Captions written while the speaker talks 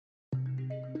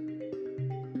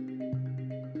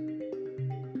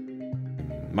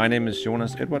My name is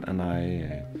Jonas Edvard and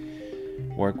I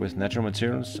work with natural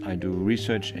materials. I do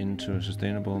research into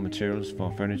sustainable materials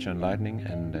for furniture and lighting,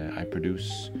 and I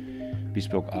produce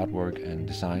bespoke artwork and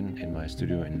design in my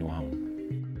studio in Nordhavn.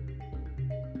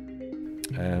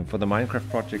 For the Mindcraft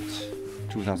Project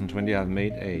 2020 I've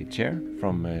made a chair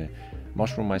from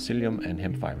mushroom mycelium and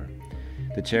hemp fiber.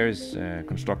 The chair is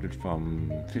constructed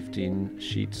from 15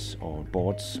 sheets or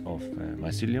boards of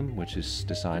mycelium, which is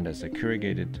designed as a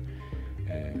corrugated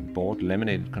board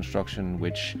laminated construction,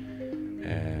 which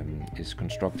is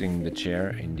constructing the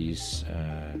chair in these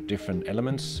different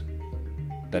elements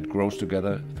that grows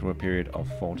together through a period of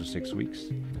 4 to 6 weeks.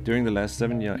 During the last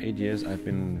 7 or 8 years I've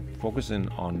been focusing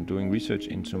on doing research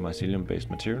into mycelium based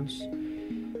materials.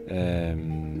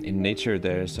 In nature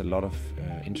there's a lot of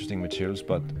interesting materials,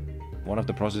 but one of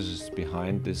the processes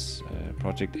behind this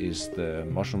project is the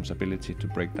mushroom's ability to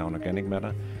break down organic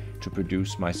matter to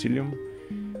produce mycelium,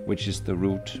 which is the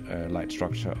root light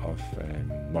structure of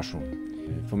mushroom.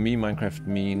 For me, Minecraft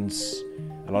means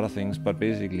a lot of things, but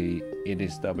basically it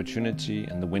is the opportunity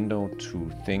and the window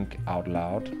to think out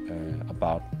loud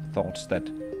about thoughts that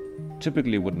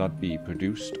typically would not be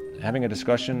produced. Having a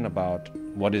discussion about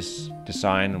what is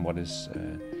design and what is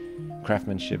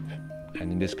craftsmanship,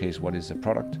 and in this case what is a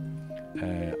product,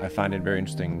 I find it very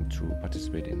interesting to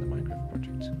participate in the Minecraft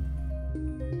project.